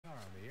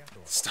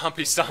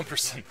Stompy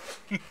Stomperson.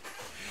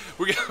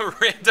 We got a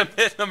random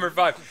hit number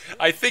 5.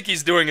 I think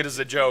he's doing it as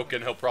a joke,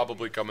 and he'll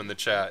probably come in the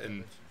chat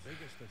and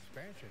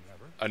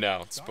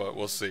announce, but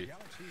we'll see.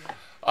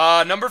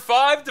 Number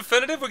 5,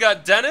 definitive. We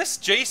got Dennis,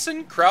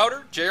 Jason,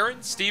 Crowder,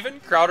 Jaron,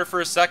 Steven, Crowder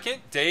for a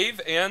second, Dave,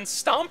 and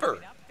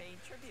Stomper.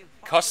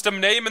 Custom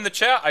name in the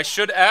chat. I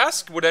should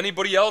ask, would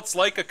anybody else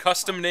like a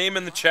custom name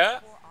in the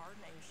chat?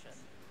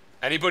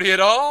 Anybody at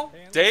all?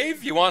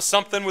 Dave, you want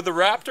something with the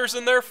Raptors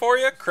in there for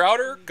you?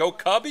 Crowder, go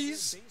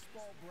Cubbies.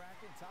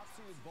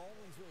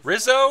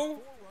 Rizzo?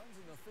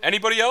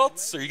 Anybody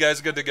else? Are you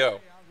guys good to go?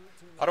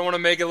 I don't want to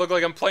make it look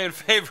like I'm playing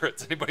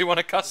favorites. Anybody want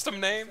a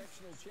custom name?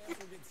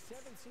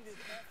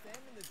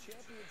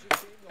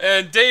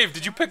 And Dave,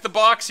 did you pick the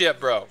box yet,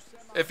 bro?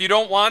 If you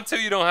don't want to,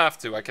 you don't have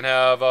to. I can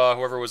have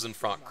whoever was in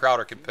front.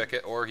 Crowder can pick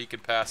it, or he can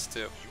pass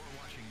too.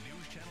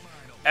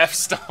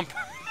 F-Stomp.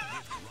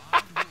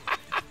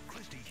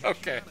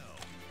 Okay.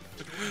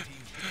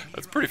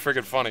 That's pretty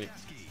freaking funny.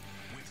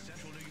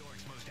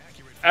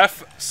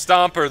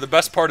 F-Stomper. The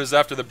best part is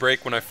after the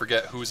break when I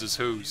forget whose is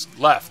whose.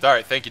 Left. All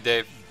right, thank you,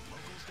 Dave.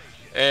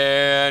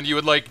 And you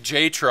would like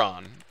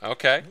J-Tron.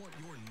 Okay.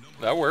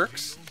 That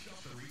works.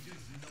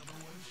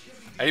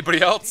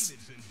 Anybody else?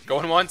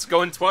 Going once,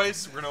 going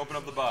twice. We're going to open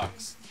up the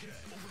box.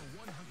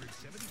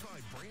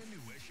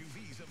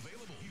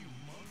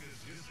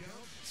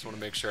 Just want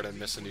to make sure I didn't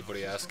miss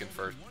anybody asking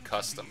for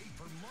custom.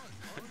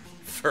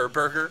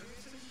 Furburger?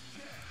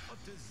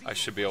 I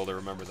should be able to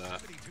remember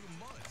that.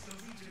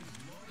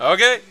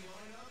 Okay.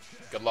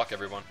 Good luck,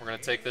 everyone. We're going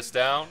to take this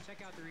down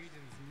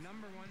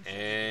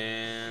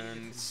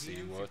and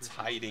see what's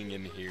hiding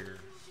in here.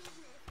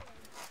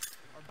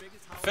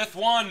 5th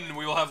one.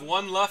 We will have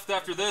one left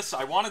after this.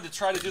 I wanted to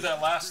try to do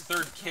that last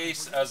 3rd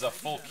case as a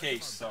full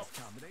case, so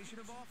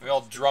maybe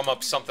I'll drum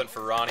up something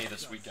for Ronnie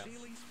this weekend.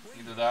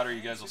 Either that or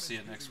you guys will see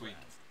it next week.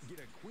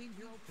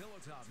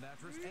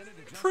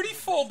 Pretty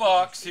full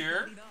box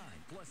here.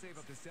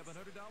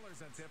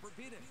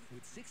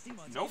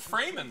 No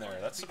frame in there.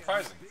 That's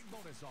surprising.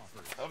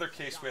 Other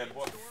case we had,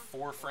 what,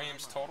 4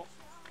 frames total?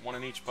 1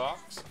 in each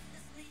box?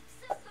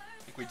 I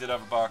think we did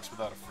have a box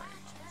without a frame.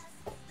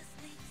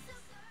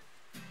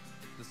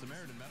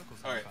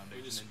 Alright,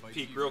 we just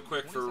peek real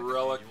quick for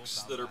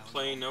relics that are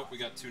plain. Nope, we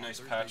got 2 nice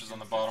patches on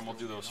the bottom. We'll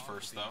do those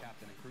first, though.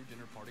 We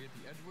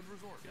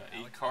got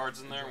 8 cards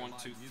in there. 1,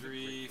 2,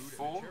 3,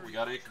 4. We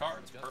got 8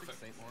 cards.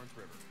 Perfect.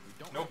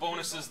 No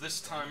bonuses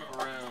this time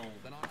around.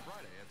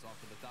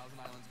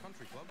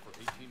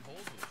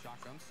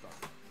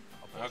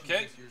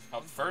 Okay,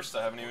 up first,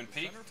 I haven't even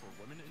peeked.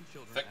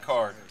 Thick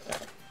card.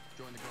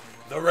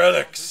 The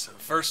relics.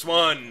 First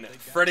one,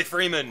 Freddie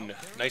Freeman.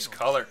 Nice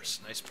colors.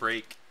 Nice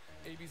break.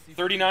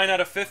 39 out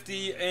of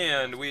 50,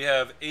 and we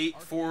have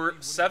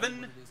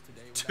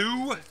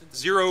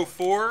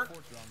 847204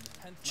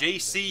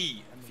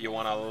 JC, if you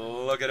want to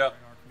look it up.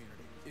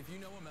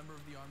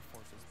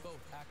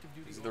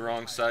 These are the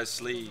wrong size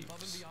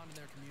sleeves.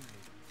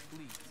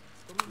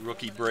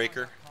 Rookie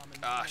breaker.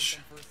 Gosh.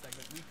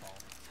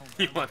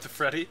 You want the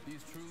Freddy?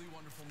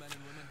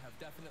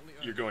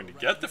 You're going to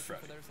get the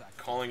Freddy.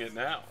 Calling it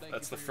now.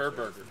 That's the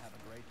Furburger.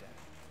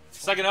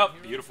 Second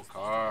up, beautiful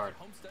card.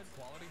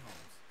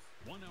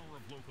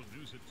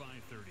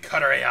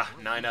 Cutter,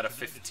 9 out of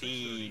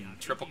 15.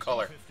 Triple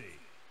color.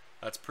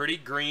 That's pretty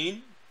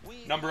green.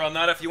 Number on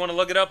that, if you want to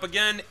look it up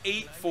again,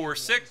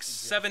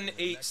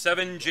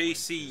 846787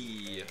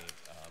 JC.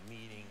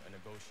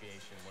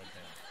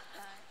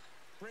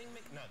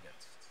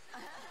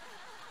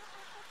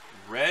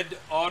 Red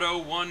auto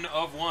 1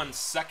 of 1.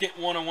 Second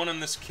 1 of 1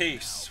 in this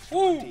case.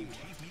 Woo! Might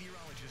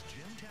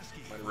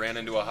have ran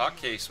into a hot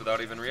case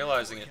without even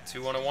realizing it.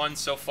 2 1 of 1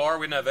 so far.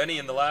 We didn't have any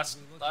in the last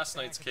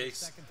night's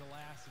case.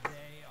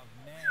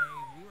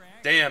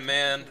 Damn,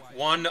 man.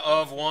 1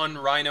 of 1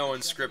 Rhino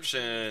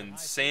inscription.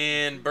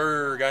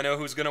 Sandberg. I know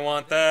who's going to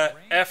want that.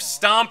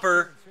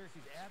 F-Stomper.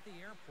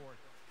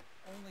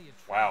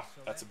 Wow,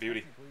 that's a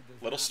beauty.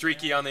 Little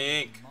streaky on the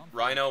ink.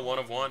 Rhino 1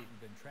 of 1.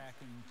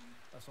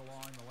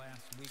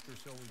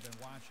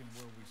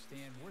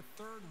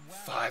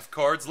 5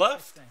 cards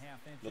left.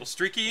 Little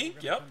streaky ink,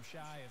 yep.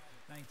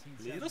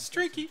 Little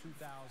streaky.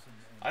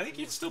 I think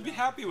you'd still be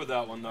happy with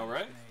that one, though,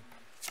 right?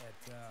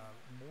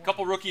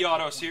 Couple rookie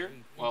autos here.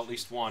 Well, at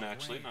least one,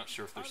 actually. Not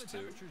sure if there's 2.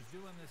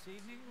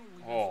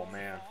 Oh,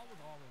 man.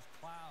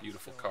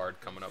 Beautiful card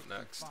coming up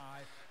next.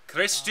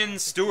 Christian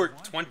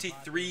Stewart,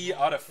 23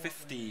 out of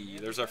 50.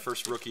 There's our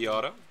first rookie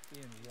auto.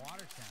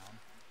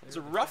 It's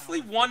a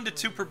roughly 1 to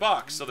 2 per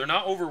box, so they're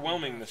not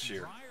overwhelming this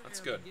year. That's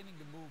good.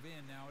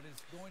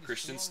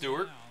 Christian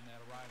Stewart.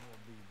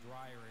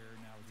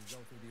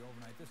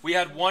 We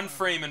had 1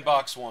 frame in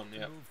box 1.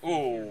 Yeah.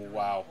 Oh,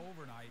 wow.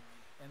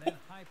 This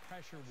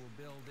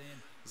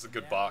is a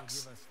good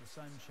box.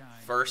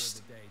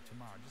 First.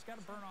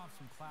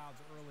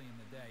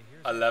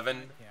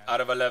 11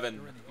 out of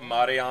 11.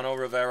 Mariano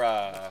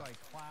Rivera.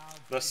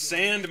 The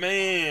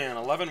Sandman.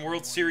 11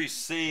 World Series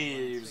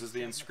saves is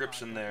the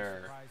inscription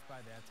there.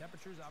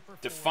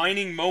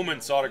 Defining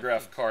Moments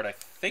autograph card. I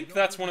think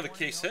that's one of the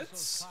case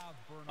hits.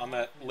 on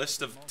that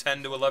list of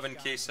 10 to 11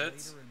 case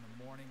hits.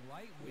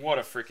 What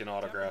a freaking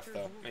autograph,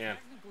 though. Man.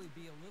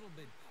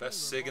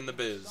 Best SIG in the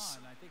biz.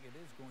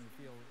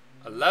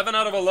 11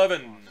 out of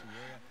 11.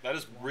 That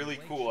is really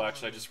cool,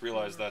 actually. I just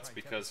realized that's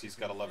because he's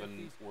got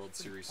 11 World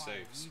Series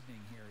saves.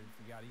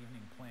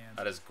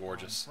 That is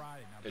gorgeous.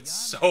 It's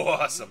so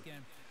awesome.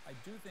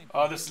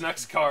 This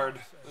next card.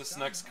 This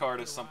next card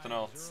is something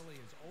else.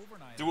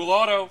 Dual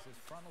auto.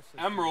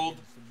 Emerald.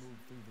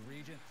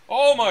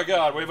 Oh my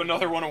god, we have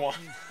another 101.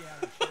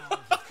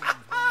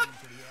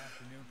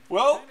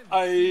 Well,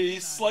 I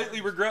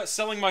slightly regret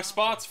selling my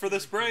spots for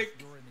this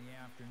break.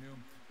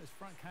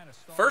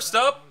 First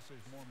up,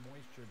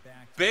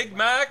 Big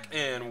Mac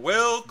and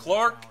Will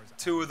Clark,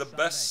 two of the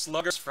best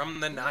sluggers from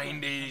the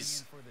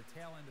 90s.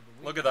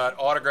 Look at that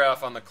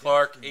autograph on the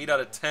Clark, 8 out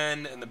of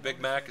 10, and the Big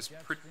Mac is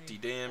pretty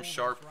damn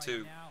sharp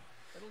too.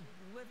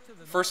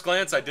 First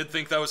glance, I did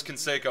think that was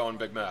Canseco and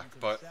Big Mac,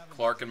 but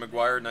Clark and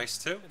McGuire, nice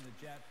too.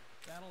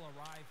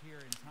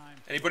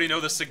 Anybody know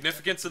the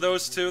significance of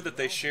those two that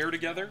they share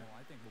together?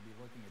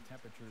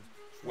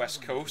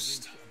 West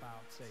Coast.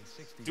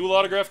 Dual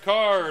autograph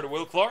card,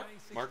 Will Clark.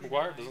 Mark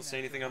McGuire doesn't say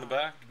anything on the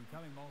back.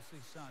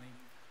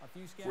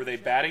 Were they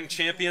batting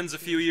champions a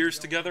few years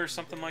together,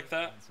 something like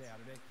that?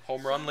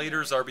 Home run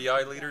leaders,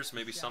 RBI leaders,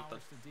 maybe something.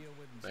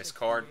 Nice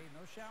card.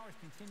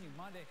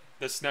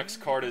 This next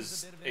card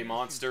is a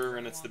monster,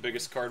 and it's the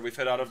biggest card we've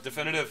hit out of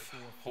Definitive.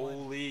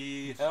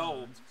 Holy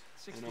hell.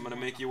 And I'm going to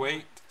make you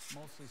wait.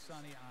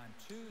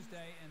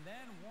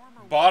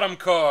 Bottom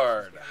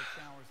card.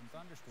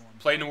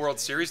 Played in the World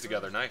Series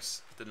together.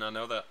 Nice. Did not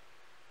know that.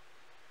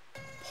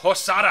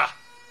 Posada.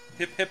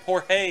 Hip hip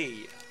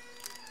Jorge.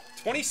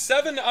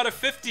 27 out of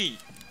 50.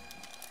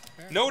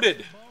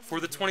 Noted for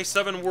the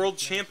 27 World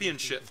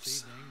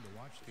Championships.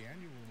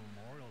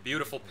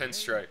 Beautiful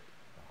pinstripe.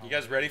 You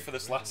guys ready for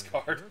this last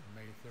card?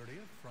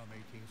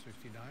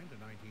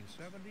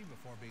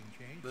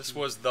 This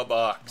was the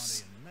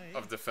box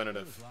of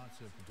Definitive.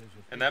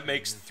 And that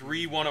makes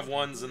 3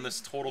 1-of-1s in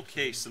this total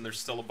case, and there's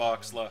still a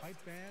box left.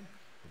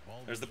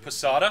 There's the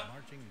Posada.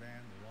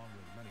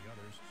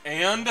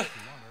 And...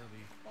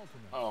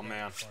 oh,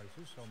 man.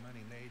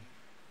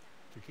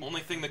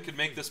 Only thing that could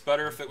make this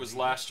better if it was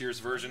last year's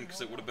version,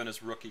 because it would have been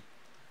his rookie.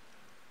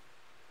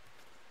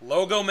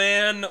 Logo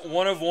Man,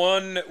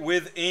 1-of-1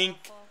 with ink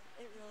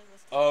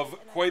of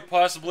quite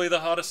possibly the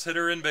hottest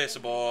hitter in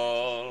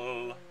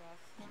baseball.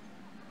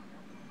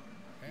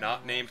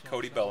 Not named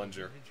Cody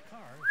Bellinger.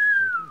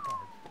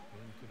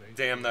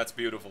 Damn, that's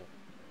beautiful.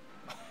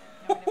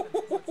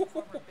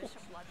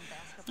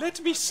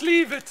 Let me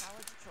sleeve it.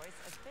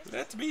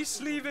 Let me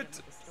sleeve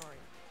it.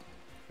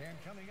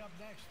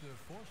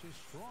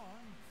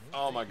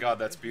 Oh my god,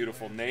 that's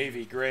beautiful.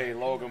 Navy gray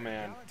Logo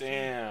Man.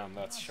 Damn,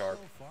 that's sharp.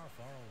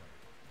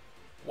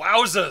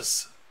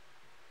 Wowzas!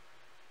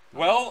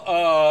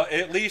 Well,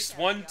 at least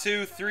 1,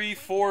 2, 3,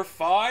 4,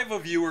 5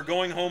 of you are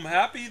going home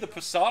happy. The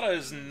Posada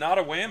is not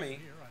a whammy.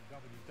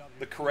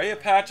 The Correa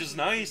patch is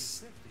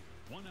nice.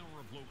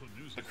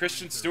 The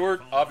Christian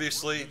Stewart,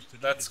 obviously,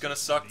 that's going to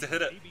suck to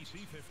hit it.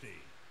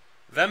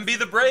 Them be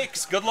the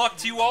breaks. Good luck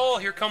to you all.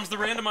 Here comes the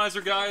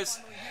randomizer, guys.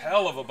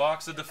 Hell of a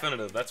box of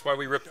Definitive. That's why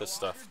we rip this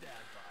stuff.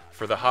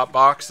 For the hot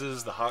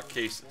boxes, the hot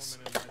cases.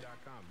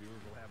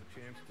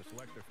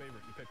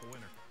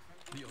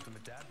 The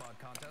Ultimate Dad Bod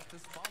Contest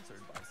is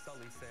sponsored by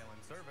Sully Sail and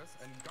Service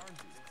and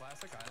Garnsy's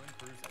Classic Island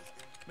Cruises.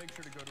 Make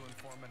sure to go to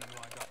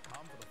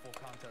informNY.com for the full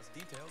contest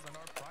details and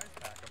our prize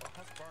pack of a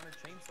Husqvarna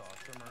chainsaw,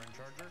 trimmer, and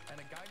charger,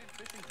 and a guided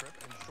fishing trip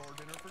and shore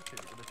dinner for 2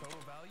 with a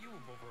total value of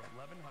over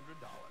 $1,100.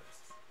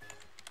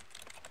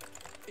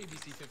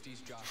 ABC 50's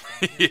Josh.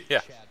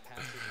 Yeah.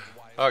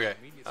 Okay.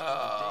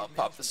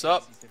 Pop this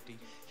up.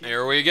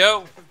 Here we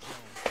go.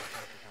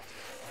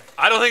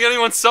 I don't think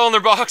anyone's selling their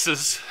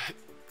boxes.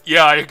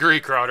 Yeah, I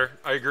agree, Crowder.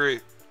 I agree.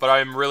 But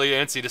I'm really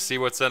antsy to see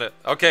what's in it.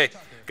 Okay,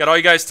 got all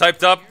you guys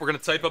typed up. We're going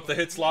to type up the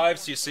hits live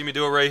so you see me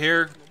do it right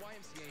here.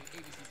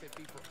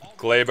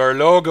 Glaber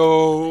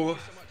logo.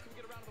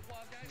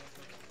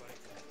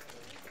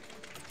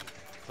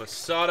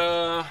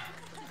 Posada.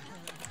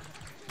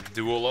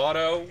 Dual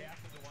auto.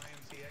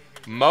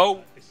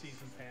 Mo.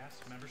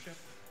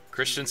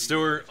 Christian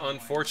Stewart,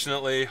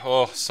 unfortunately.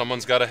 Oh,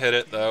 someone's got to hit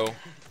it, though.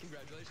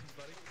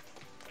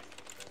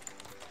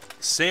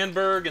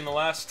 Sandberg and the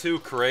last 2,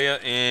 Correa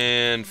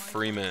and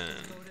Freeman.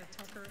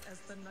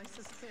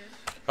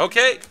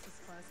 Okay.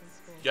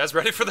 You guys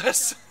ready for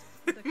this?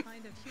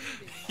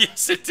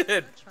 Yes, it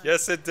did.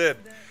 Yes, it did.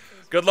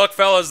 Good luck,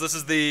 fellas. This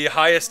is the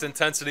highest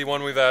intensity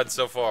one we've had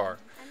so far.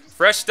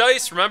 Fresh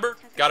dice, remember?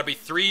 Got to be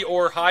 3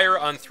 or higher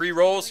on 3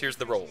 rolls. Here's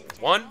the roll.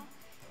 1,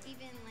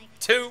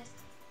 2,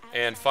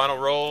 and final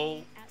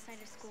roll.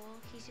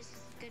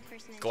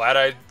 Glad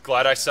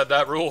I said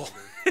that rule.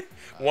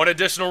 1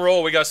 additional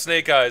roll. We got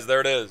Snake Eyes.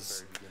 There it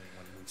is.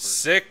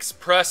 6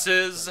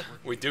 presses.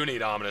 We do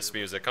need ominous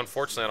music.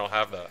 Unfortunately, I don't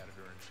have that.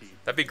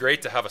 That'd be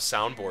great to have a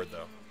soundboard,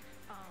 though.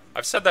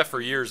 I've said that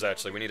for years,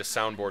 actually. We need a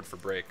soundboard for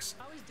breaks.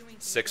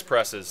 6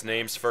 presses.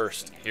 Names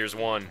first. Here's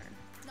 1,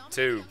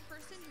 2,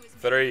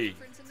 3.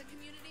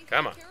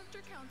 Come on.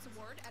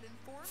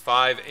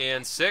 5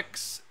 and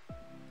 6.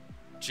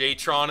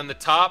 J-Tron in the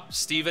top.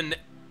 Steven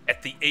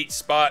at the 8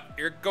 spot.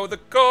 Here go the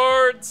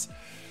cards.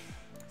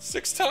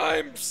 6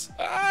 times.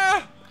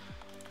 Ah!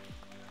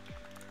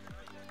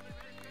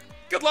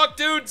 Good luck,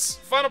 dudes.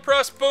 Final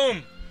press,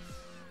 boom.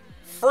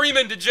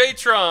 Freeman to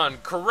J-Tron.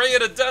 Correa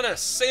to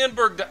Dennis.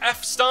 Sandberg to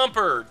F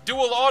Stomper.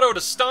 Dual Auto to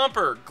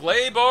Stomper.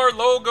 Glaybar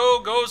logo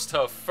goes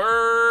to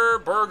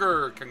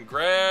Furburger.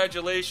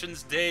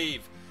 Congratulations,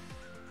 Dave.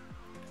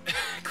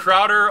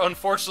 Crowder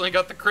unfortunately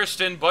got the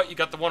Christian, but you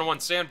got the 101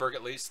 Sandberg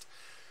at least.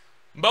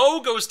 Mo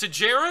goes to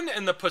Jaron,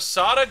 and the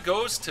Posada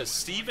goes to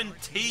Stephen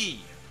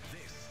T.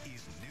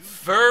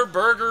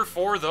 Furburger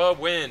for the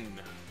win.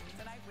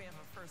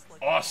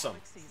 Awesome.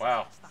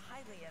 Wow.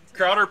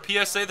 Crowder,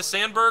 PSA the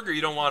Sandberg, or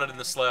you don't want it in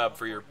the slab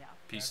for your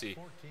PC?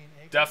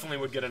 Definitely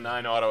would get a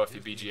 9 auto if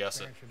you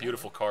BGS it.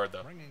 Beautiful card,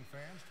 though.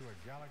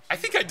 I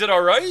think I did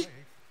all right.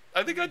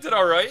 I think I did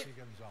all right.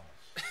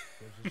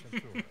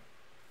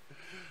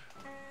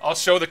 I'll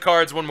show the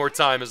cards one more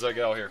time as I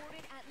go here.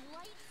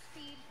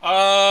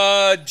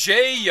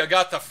 Jay, you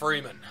got the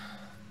Freeman.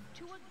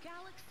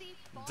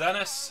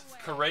 Dennis,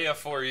 Correa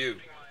for you.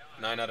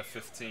 9 out of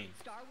 15.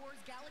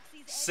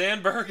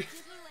 Sandberg,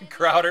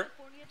 Crowder.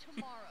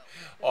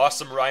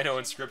 Awesome Rhino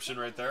inscription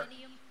right there.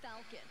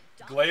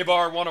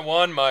 Glaybar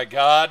 101, my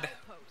God.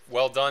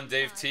 Well done,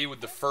 Dave T,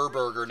 with the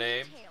Furburger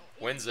name.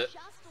 Wins it.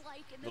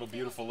 Little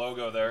beautiful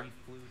logo there.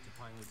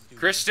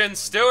 Christian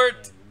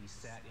Stewart.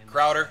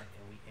 Crowder.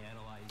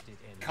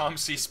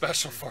 ComC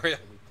special for you.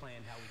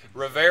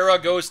 Rivera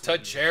goes to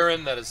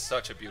Jaron. That is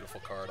such a beautiful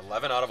card.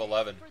 11 out of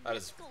 11. That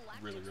is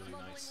really, really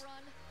nice.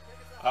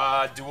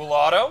 Dual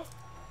Auto.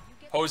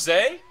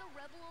 Jose.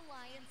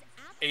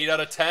 8 out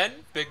of 10.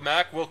 Big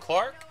Mac, Will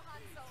Clark.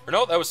 Or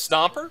no, that was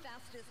Stomper.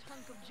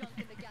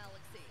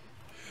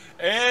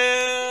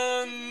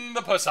 And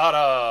the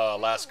Posada.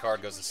 Last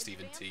card goes to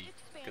Stephen T.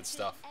 Good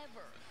stuff.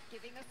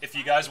 If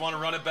you guys want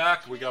to run it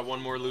back, we got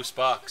one more loose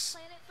box.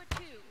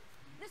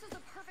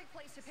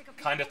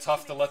 Kind of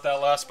tough to let that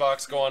last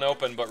box go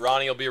unopened, but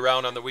Ronnie will be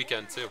around on the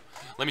weekend too.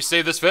 Let me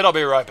save this vid. I'll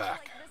be right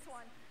back.